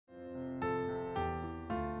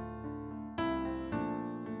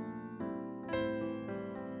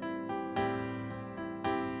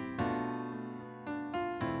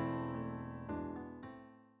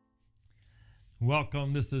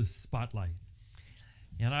Welcome. This is Spotlight.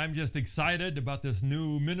 And I'm just excited about this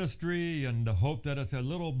new ministry and the hope that it's a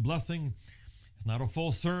little blessing. It's not a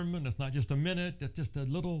full sermon. It's not just a minute. It's just a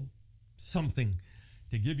little something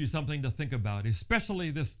to give you something to think about, especially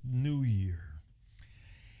this new year.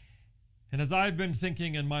 And as I've been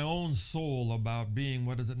thinking in my own soul about being,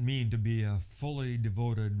 what does it mean to be a fully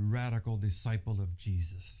devoted, radical disciple of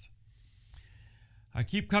Jesus? I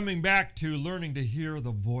keep coming back to learning to hear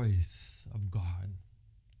the voice of God.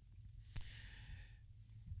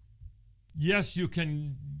 Yes, you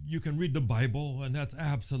can read the Bible, and that's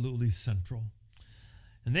absolutely central.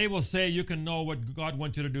 And they will say you can know what God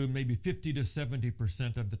wants you to do maybe 50 to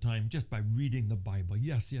 70% of the time just by reading the Bible.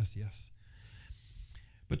 Yes.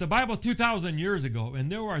 But the Bible 2,000 years ago, and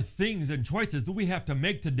there are things and choices that we have to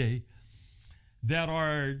make today that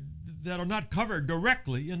are not covered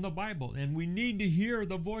directly in the Bible. And we need to hear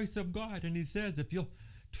the voice of God. And he says, if you'll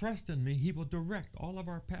trust in me, he will direct all of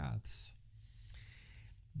our paths.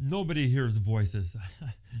 Nobody hears voices.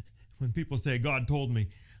 When people say, God told me,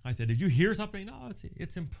 I said, did you hear something? No,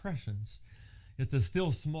 it's impressions. It's a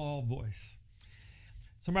still small voice.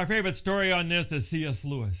 So my favorite story on this is C.S.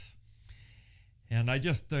 Lewis. And I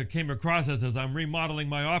just came across this as I'm remodeling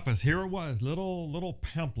my office. Here it was, little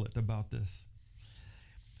pamphlet about this.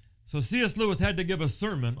 So C.S. Lewis had to give a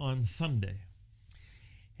sermon on Sunday.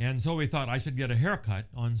 And so he thought I should get a haircut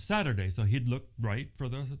on Saturday so he'd look right for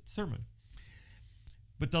the sermon.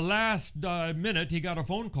 But the last minute, he got a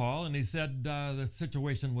phone call and he said the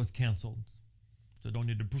situation was canceled. So don't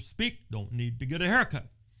need to speak, don't need to get a haircut.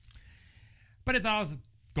 But he thought,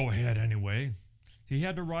 go ahead anyway. So he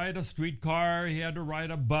had to ride a streetcar, he had to ride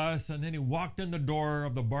a bus, and then he walked in the door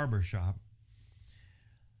of the barber shop.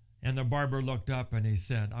 And the barber looked up and he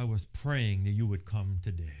said, I was praying that you would come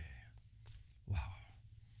today. Wow.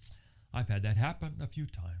 I've had that happen a few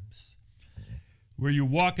times. Where you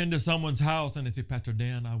walk into someone's house and they say, Pastor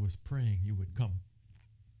Dan, I was praying you would come.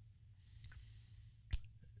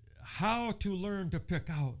 How to learn to pick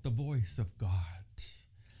out the voice of God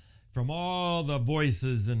from all the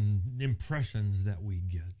voices and impressions that we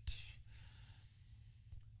get.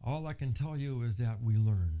 All I can tell you is that we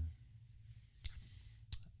learn.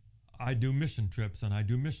 I do mission trips and I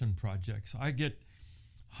do mission projects. I get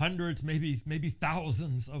hundreds, maybe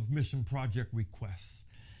thousands of mission project requests.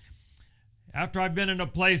 After I've been in a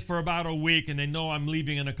place for about a week and they know I'm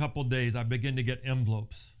leaving in a couple days, I begin to get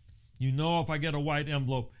envelopes. You know, if I get a white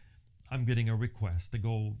envelope, I'm getting a request to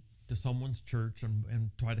go to someone's church and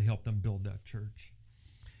try to help them build that church.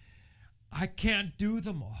 I can't do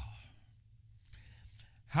them all.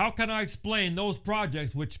 How can I explain those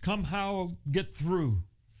projects which somehow get through?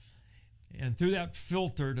 And through that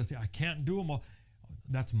filter to say, I can't do them all.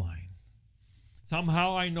 That's mine.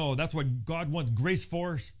 Somehow I know that's what God wants Grace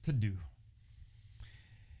Force to do.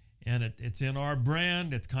 And it's in our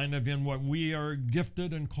brand. It's kind of in what we are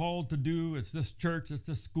gifted and called to do. It's this church. It's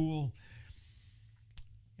this school.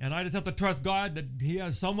 And I just have to trust God that he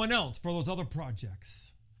has someone else for those other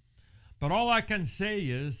projects. But all I can say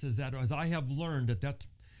is that as I have learned that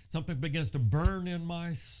something begins to burn in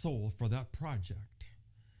my soul for that project,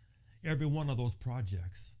 every one of those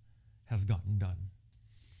projects has gotten done.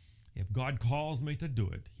 If God calls me to do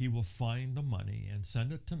it, he will find the money and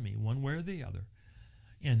send it to me one way or the other.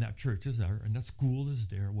 And that church is there, and that school is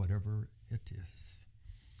there, whatever it is.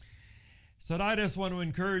 So I just want to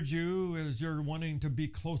encourage you as you're wanting to be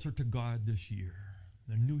closer to God this year,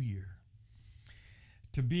 the new year,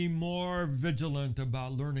 to be more vigilant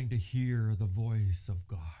about learning to hear the voice of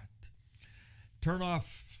God. Turn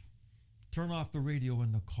off the radio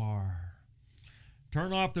in the car.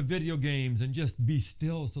 Turn off the video games and just be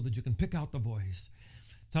still so that you can pick out the voice.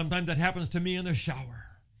 Sometimes that happens to me in the shower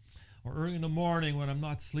or early in the morning when I'm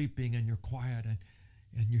not sleeping and you're quiet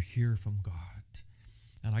and you hear from God.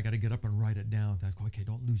 And I got to get up and write it down. I go, okay,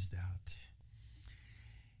 don't lose that.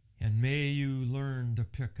 And may you learn to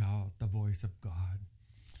pick out the voice of God.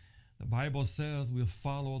 The Bible says we'll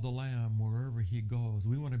follow the Lamb wherever he goes.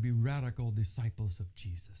 We want to be radical disciples of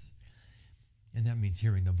Jesus. And that means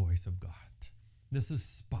hearing the voice of God. This is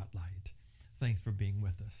Spotlight. Thanks for being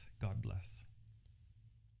with us. God bless.